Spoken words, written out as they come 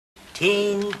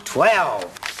1912.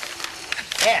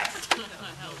 F.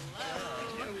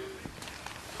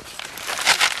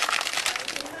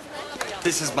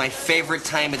 This is my favorite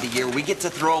time of the year. We get to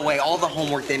throw away all the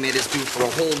homework they made us do for a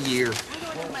whole year.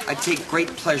 I take great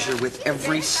pleasure with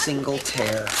every single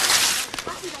tear.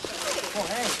 What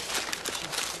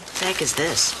the heck is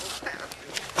this?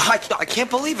 I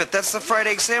can't believe it. That's the fried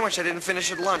egg sandwich I didn't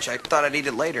finish at lunch. I thought I'd eat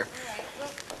it later.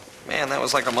 Man, that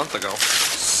was like a month ago.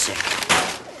 Sick.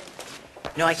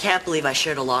 No, I can't believe I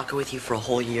shared a locker with you for a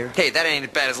whole year. Hey, that ain't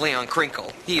as bad as Leon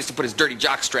Crinkle. He used to put his dirty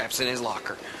jock straps in his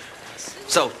locker.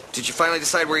 So, did you finally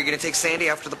decide where you're going to take Sandy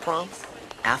after the prom?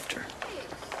 After?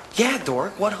 Yeah,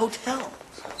 Dork. What hotel?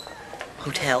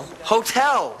 Hotel?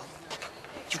 Hotel!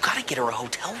 You gotta get her a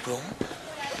hotel room.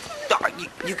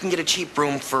 You can get a cheap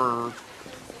room for,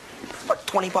 what,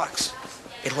 $20.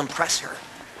 It'll impress her.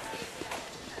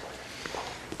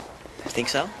 Think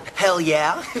so? Hell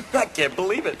yeah. I can't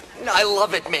believe it. I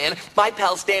love it, man. My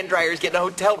pal Stan Dryer's getting a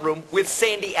hotel room with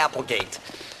Sandy Applegate.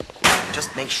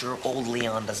 Just make sure old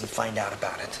Leon doesn't find out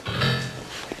about it.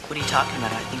 What are you talking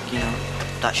about? I think,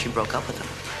 thought she broke up with him.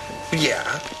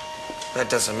 Yeah. That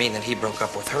doesn't mean that he broke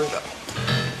up with her, though.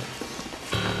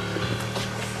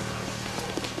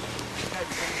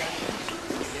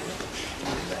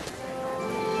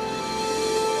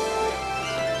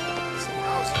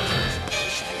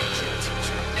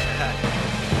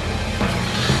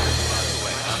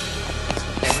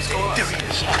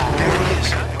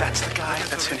 That's the guy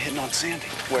that's been hitting on Sandy.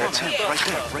 Where it's him, right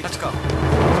there. Right. Let's go.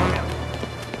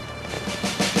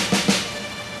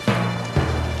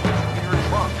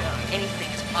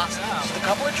 Anything is possible. Just a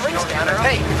couple of drinks down there.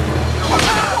 Hey! Boys,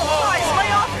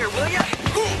 lay off here, will ya?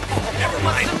 Never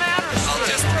mind. What's the matter? I'll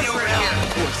just be over here.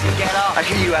 Get up. I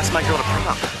hear you asked my girl to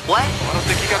prom. What? I don't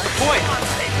think you got the point. Come on.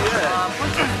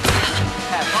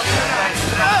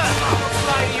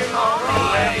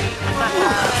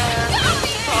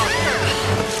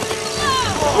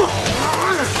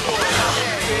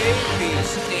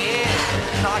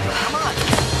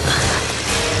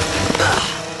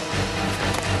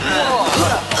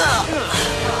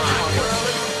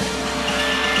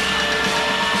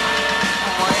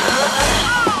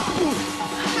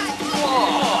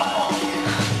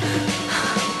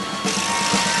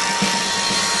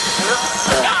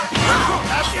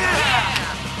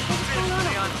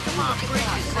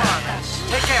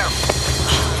 Take care.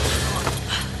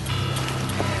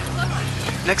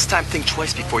 Next time, think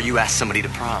twice before you ask somebody to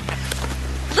prom.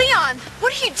 Leon,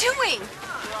 what are you doing?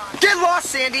 Get lost,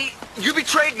 Sandy. You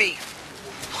betrayed me.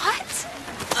 What?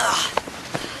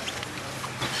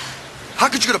 How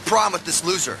could you go to prom with this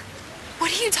loser?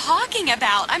 What are you talking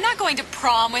about? I'm not going to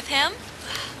prom with him.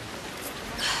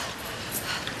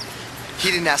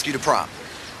 He didn't ask you to prom.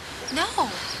 No.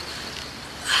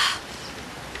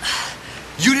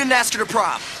 You didn't ask her to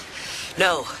prom.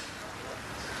 No.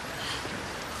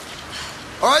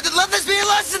 All right, then let this be a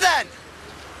lesson then.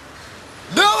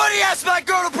 Nobody asked my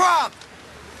girl to prom.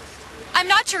 I'm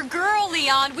not your girl,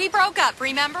 Leon. We broke up,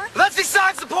 remember? That's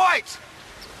besides the point.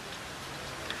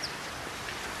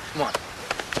 Come on.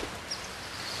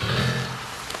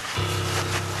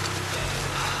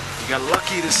 You got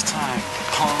lucky this time,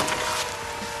 punk.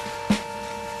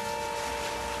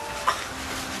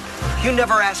 You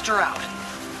never asked her out.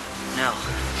 No.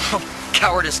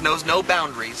 Cowardice knows no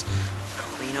boundaries.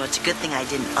 Well, it's a good thing I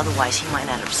didn't. Otherwise, he might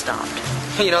not have stopped.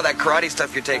 You know, that karate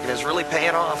stuff you're taking is really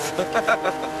paying off.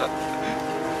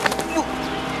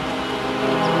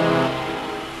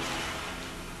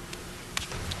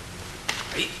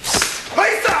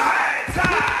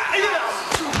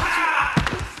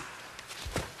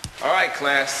 All right,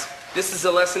 class. This is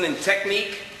a lesson in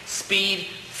technique, speed,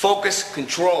 focus,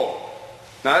 control.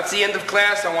 Now, that's the end of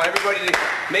class. I want everybody to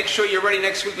make sure you're ready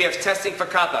next week. We have testing for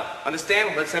kata.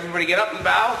 Understand? Let's everybody get up and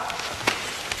bow.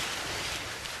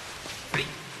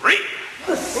 Ready?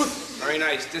 Very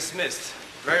nice. Dismissed.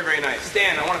 Very, very nice.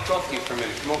 Stan, I want to talk to you for a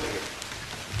minute. Come over here.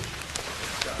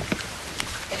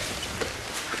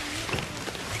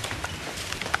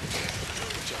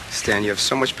 Stan, you have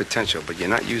so much potential, but you're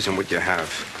not using what you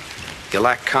have. You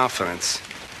lack confidence.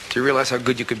 Do you realize how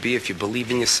good you could be if you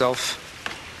believe in yourself?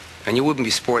 And you wouldn't be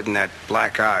sporting that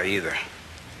black eye either.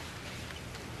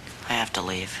 I have to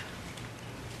leave.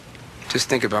 Just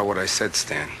think about what I said,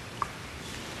 Stan.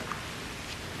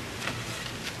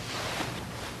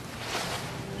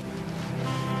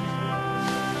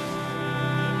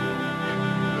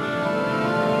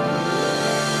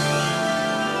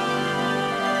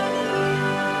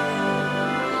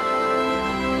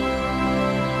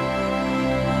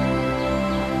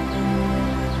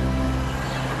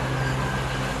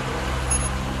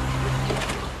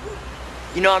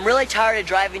 You know, I'm really tired of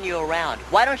driving you around.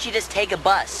 Why don't you just take a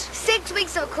bus? 6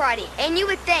 weeks of karate, and you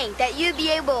would think that you'd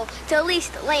be able to at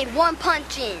least land one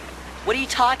punch in. What are you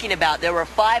talking about? There were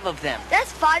 5 of them.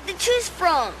 That's 5 to choose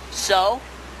from. So?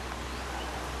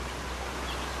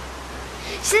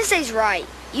 Sensei's right.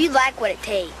 You lack what it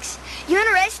takes. You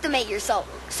underestimate yourself,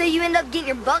 so you end up getting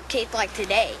your butt kicked like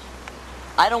today.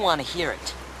 I don't want to hear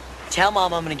it. Tell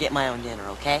Mom I'm going to get my own dinner,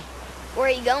 okay? Where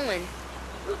are you going?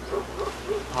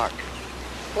 Park.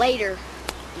 Later,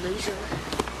 loser.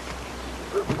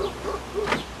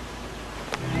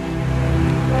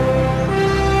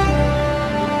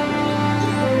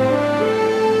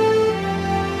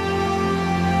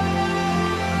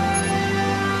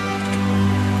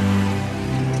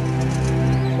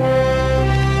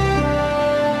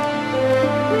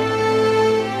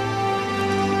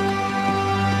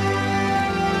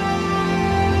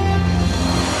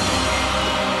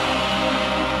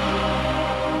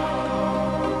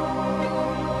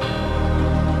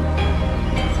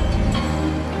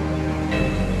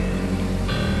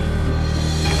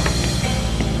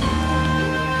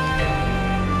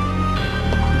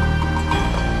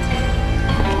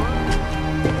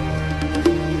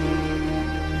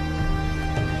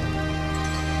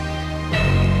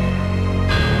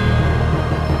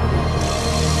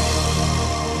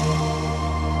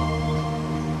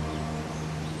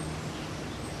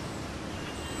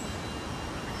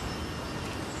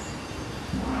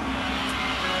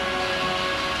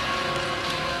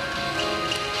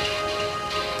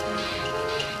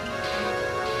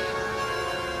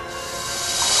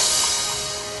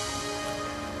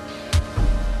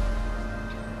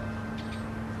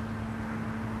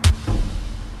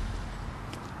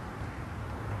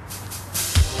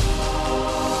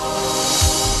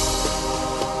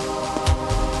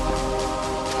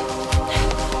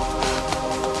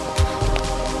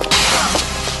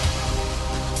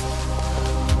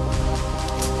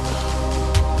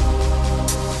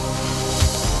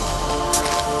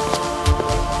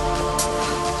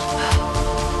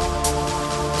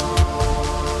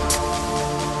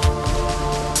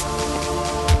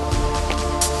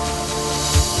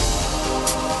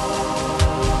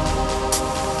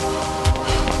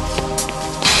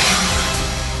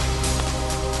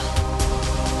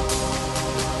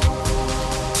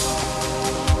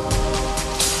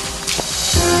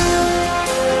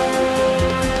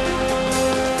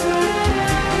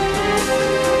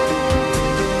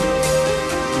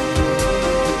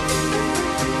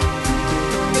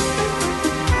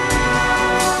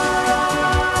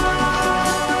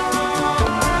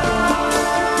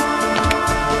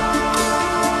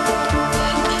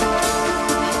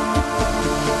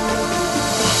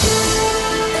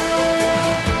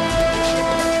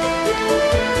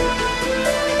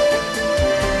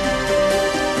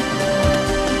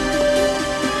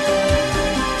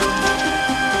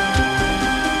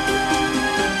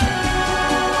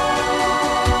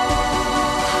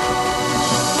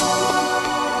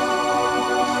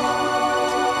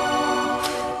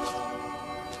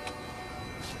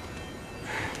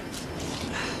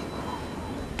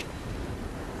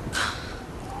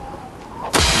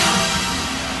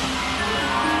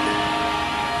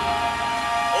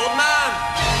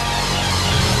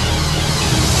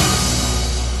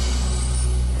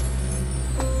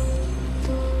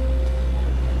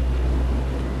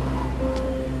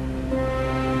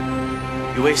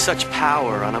 You waste such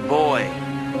power on a boy.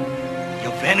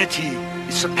 Your vanity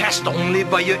is surpassed only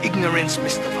by your ignorance,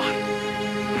 Mr. Van.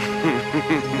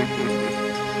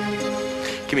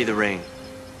 Give me the ring.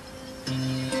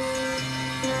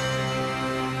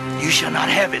 You shall not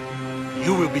have it.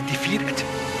 You will be defeated.